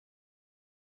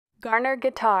Garner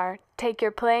Guitar, take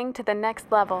your playing to the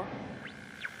next level.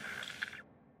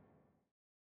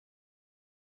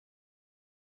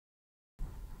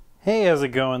 Hey, how's it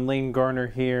going? Lane Garner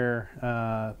here.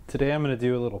 Today I'm going to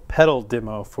do a little pedal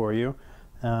demo for you.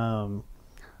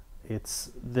 It's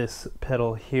this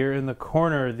pedal here in the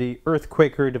corner, the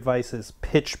Earthquaker Devices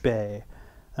Pitch Bay.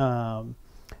 It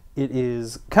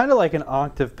is kind of like an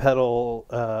octave pedal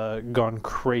gone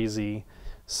crazy.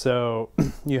 So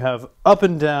you have up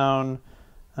and down,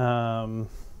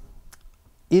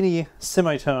 any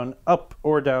semitone up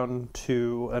or down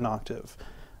to an octave.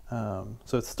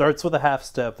 So it starts with a half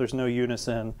step, there's no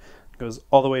unison, it goes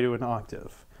all the way to an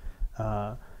octave.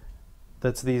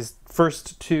 That's these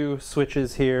first two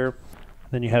switches here.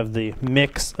 Then you have the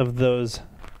mix of those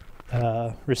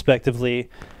respectively.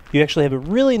 You actually have a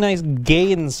really nice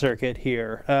gain circuit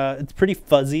here. It's pretty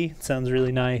fuzzy, it sounds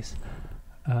really nice.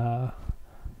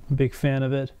 Big fan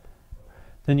of it.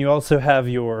 Then you also have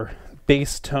your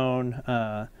bass tone,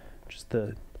 just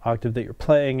the octave that you're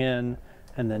playing in,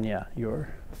 and then yeah,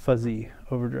 your fuzzy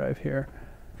overdrive here.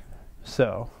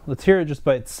 So let's hear it just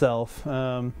by itself.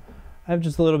 I have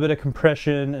just a little bit of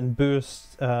compression and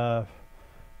boost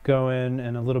going,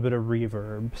 and a little bit of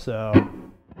reverb. So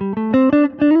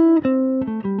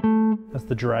that's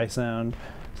the dry sound.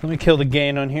 So let me kill the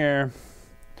gain on here.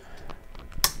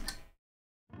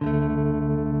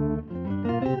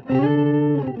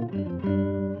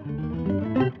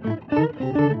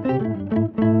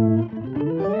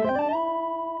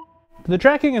 The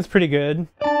tracking is pretty good.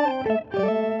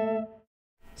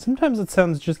 Sometimes it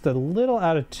sounds just a little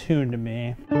out of tune to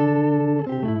me,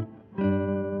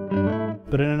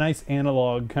 but in a nice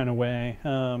analog kind of way.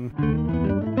 So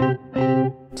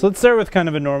let's start with kind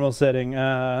of a normal setting.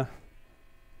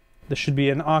 This should be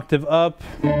an octave up.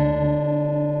 So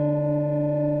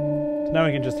now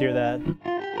we can just hear that.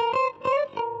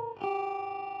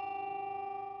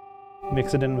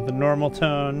 Mix it in with the normal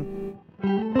tone.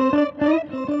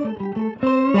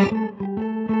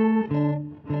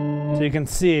 So you can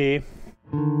see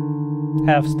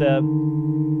half step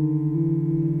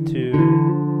to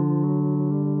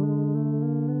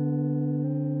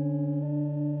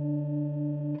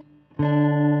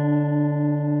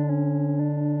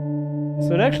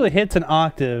so it actually hits an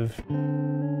octave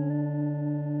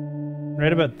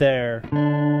right about there.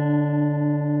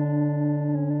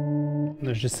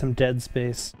 There's just some dead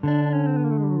space.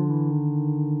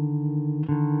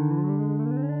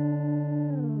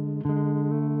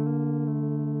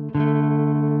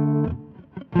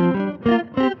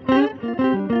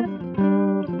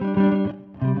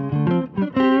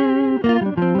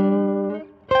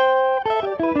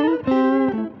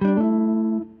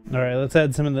 Let's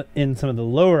add some of the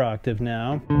lower octave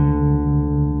now.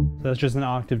 So that's just an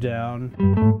octave down.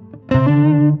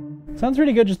 Sounds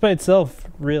pretty good just by itself,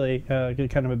 really. Good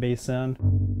kind of a bass sound.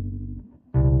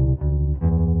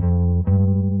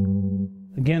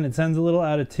 Again, it sounds a little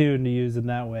out of tune to use in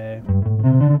that way.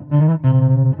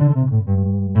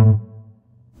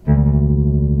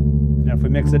 Now if we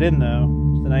mix it in though,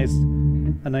 it's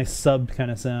a nice sub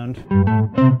kind of sound.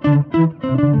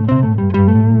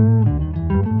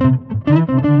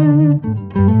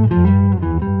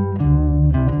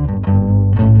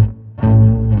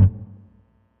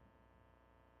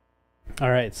 All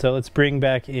right, so let's bring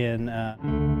back in,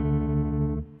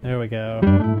 there we go.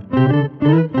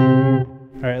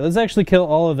 All right, let's actually kill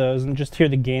all of those and just hear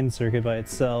the gain circuit by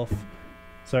itself.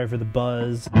 Sorry for the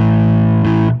buzz.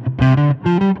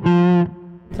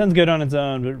 Sounds good on its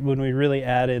own, but when we really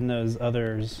add in those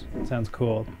others, it sounds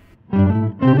cool.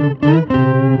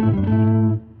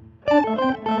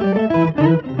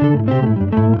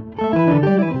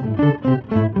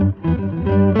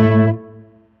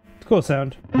 Cool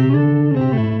sound.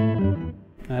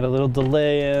 Add a little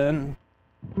delay in.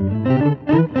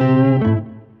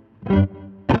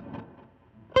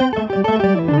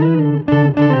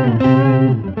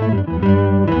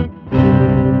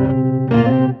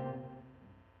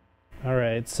 All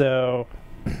right, so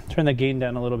turn the gain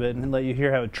down a little bit and let you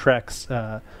hear how it tracks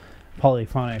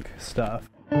polyphonic stuff.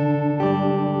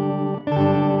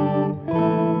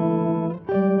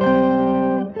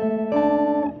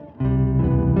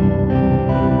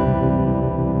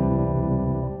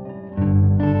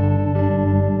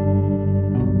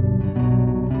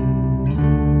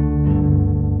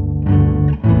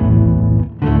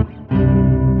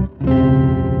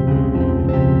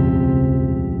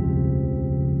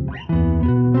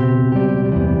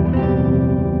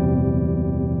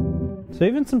 So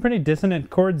even some pretty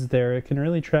dissonant chords there, it can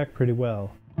really track pretty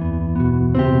well.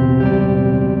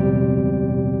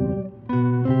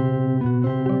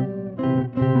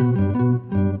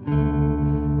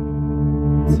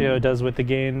 See how it does with the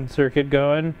gain circuit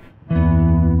going?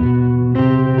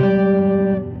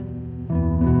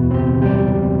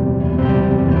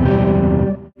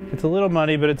 It's a little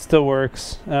muddy, but it still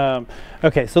works.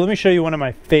 Okay, so let me show you one of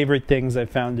my favorite things I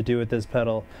found to do with this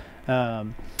pedal.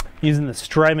 Using the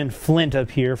Strymon Flint up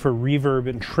here for reverb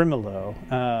and tremolo.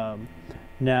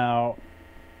 Now,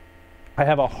 I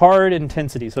have a hard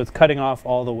intensity, so it's cutting off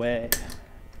all the way.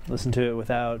 Listen to it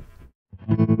without.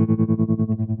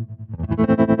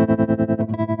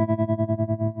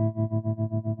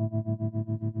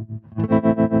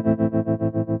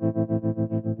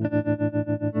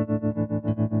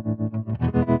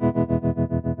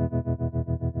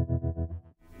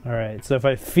 All right, so if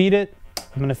I feed it,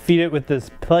 I'm going to feed it with this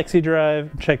plexi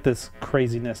drive. Check this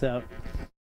craziness out.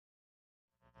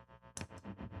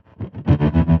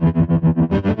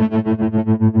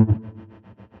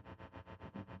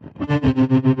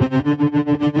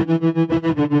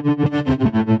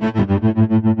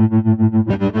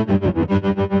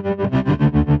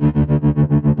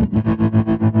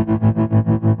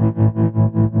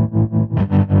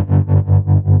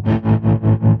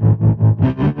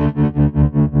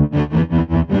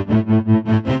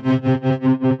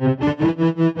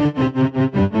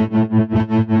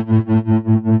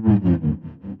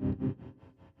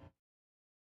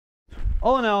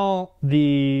 All in all,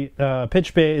 the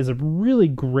Pitch Bay is a really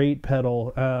great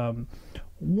pedal.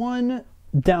 One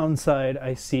downside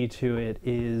I see to it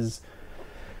is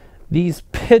these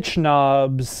pitch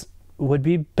knobs would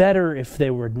be better if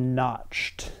they were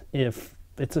notched. If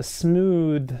it's a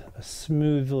smooth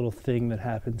little thing that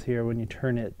happens here when you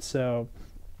turn it. So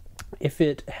if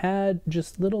it had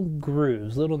just little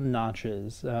grooves, little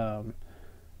notches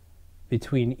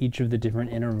between each of the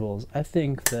different intervals, I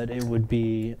think that it would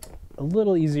be a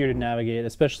little easier to navigate,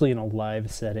 especially in a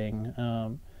live setting.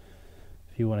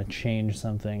 If you want to change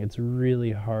something, it's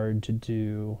really hard to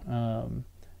do.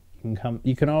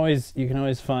 You can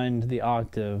always find the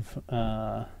octave,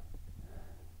 but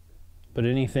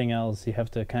anything else you have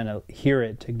to kind of hear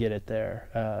it to get it there.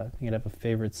 You can have a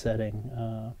favorite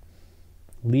setting,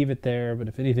 leave it there, but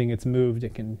if anything gets moved,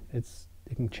 it can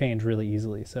change really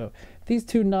easily. So if these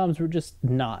two knobs were just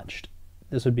notched,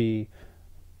 this would be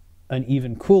an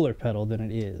even cooler pedal than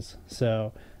it is.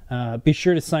 So be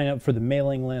sure to sign up for the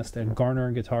mailing list at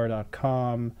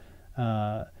garnerguitar.com.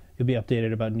 You'll be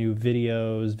updated about new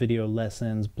videos, video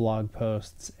lessons, blog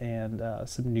posts, and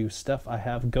some new stuff I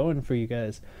have going for you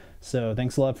guys. So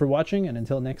thanks a lot for watching, and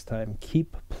until next time,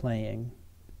 keep playing.